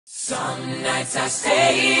Some nights I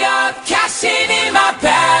stay up, cashing in my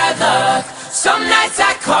bad luck. Some nights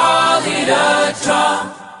I call it a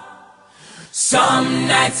draw. Some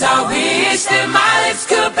nights I wish that my lips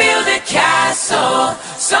could build a castle.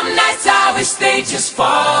 Some nights I wish they just fall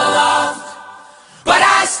off. But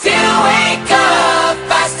I still wake up,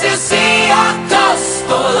 I still see your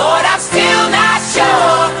gospel. Lord, I'm still not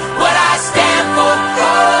sure what I stand for.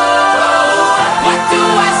 Oh, what do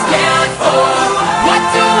I stand for? What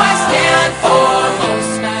do I stand for?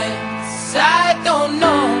 Most nights I don't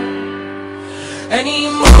know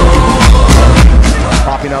anymore.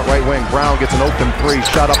 Popping out right wing, Brown gets an open three,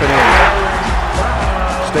 shot up and in.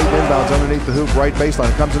 State inbounds underneath the hoop, right baseline.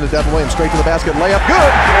 It comes into Devin Williams, straight to the basket, layup,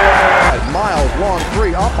 good! Miles, long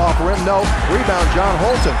three, up off rim, no. Rebound, John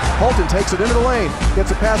Holton. Holton takes it into the lane,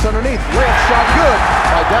 gets a pass underneath, layup shot, good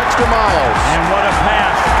by Dexter Miles. And what a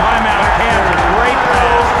pass, timeout Kansas, great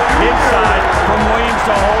pass, inside from Williams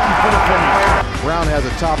to Holton for the finish. Brown has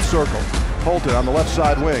a top circle. Holton on the left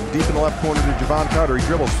side wing, deep in the left corner to Javon Carter. He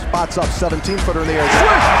dribbles, spots up, 17-footer in the air,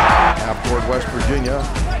 swish! Half court West Virginia.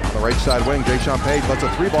 On the right side wing, Jayshawn Page lets a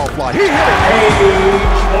three-ball fly. He hit it!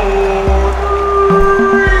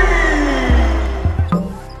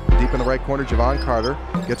 Deep in the right corner, Javon Carter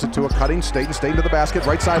gets it to a cutting Staten. Staten to the basket,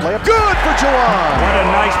 right side layup, good for Jawan! What a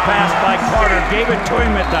nice pass by Carter, gave it to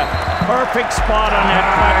him at the perfect spot on that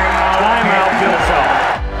cut. Timeout Hillside.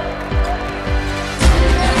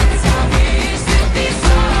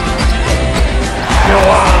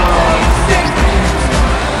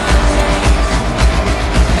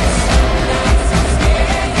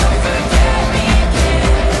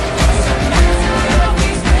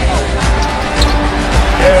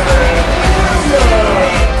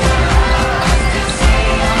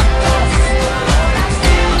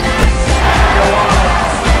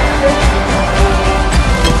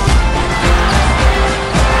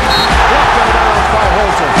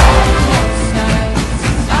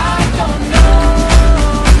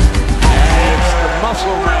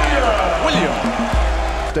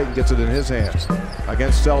 Staten gets it in his hands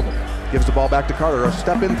against Selden. Gives the ball back to Carter. A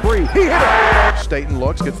step in three. He hit it! Staten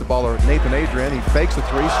looks, gets the ball to Nathan Adrian. He fakes the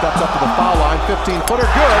three, steps up to the foul line. 15-footer,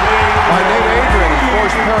 good by Nate Adrian. He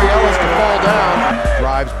forced Perry Ellis to fall down.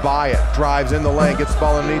 Drives by it, drives in the lane, gets the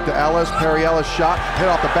ball underneath to Ellis. Perry Ellis shot, hit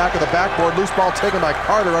off the back of the backboard. Loose ball taken by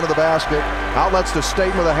Carter under the basket. Outlets to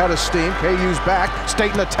Staten with a head of steam. KU's back.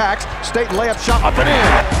 Staten attacks. Staten layup shot up and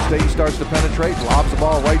in. Staten starts to penetrate, lobs the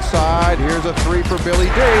ball right side. Here's a three for Billy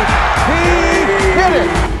D. He hit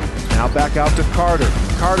it! Now back out to Carter.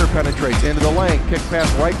 Carter penetrates into the lane. Kick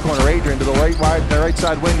pass right corner. Adrian to the right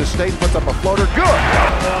side wing to Staten. Puts up a floater. Good!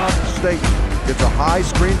 Staten gets a high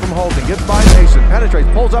screen from Holton. Gets by Mason. Penetrates.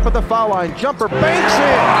 Pulls up at the foul line. Jumper banks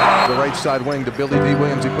in! The right side wing to Billy D.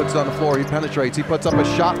 Williams. He puts it on the floor. He penetrates. He puts up a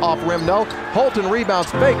shot off rim. No. Holton rebounds.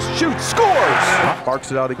 Fakes. Shoots. Scores! Barks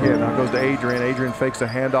it out again. Now goes to Adrian. Adrian fakes a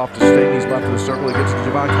handoff to Staten. He's left of the circle. He gets to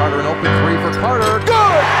Javon Carter. An open three for Carter.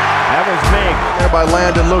 Good! That was big. There by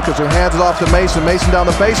Landon Lucas, who hands it off to Mason. Mason down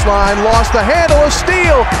the baseline, lost the handle, a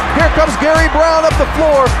steal. Here comes Gary Brown up the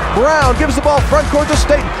floor. Brown gives the ball front court to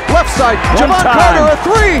Staten. Left side, Javon Carter, a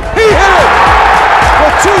three. He hit it!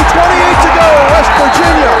 With 2:28 to go, West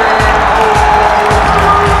Virginia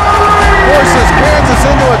forces Kansas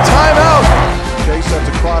into a timeout. Jay sets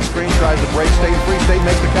a cross screen, tries to break Staten free. Staten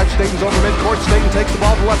makes the catch. Staten's over midcourt. Staten takes the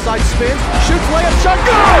ball to the left side, spins, shoots, layup, shot,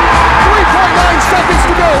 good! 3.9 seconds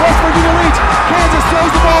to go. West Virginia leads. Kansas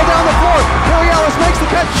throws the ball down the floor. Perry Ellis makes the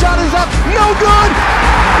catch. Shot is up. No good!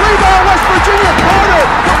 Rebound, West Virginia. Carter.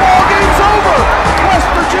 The ball game's over. West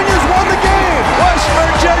Virginia's won the game. West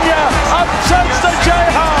Virginia upsets the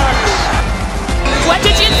Jayhawks. What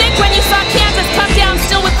did you think when you saw Kansas come down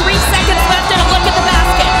still with 3 seconds left and a look at the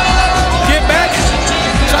basket? Get back,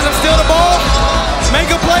 try to steal the ball, make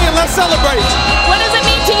a play, and let's celebrate. What does it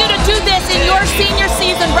mean to you to do this in your senior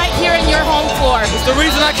season right here in your home floor? It's the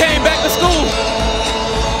reason I came back to school.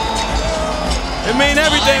 It means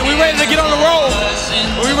everything. We ready to get on the road.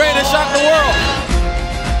 We ready to shock the world.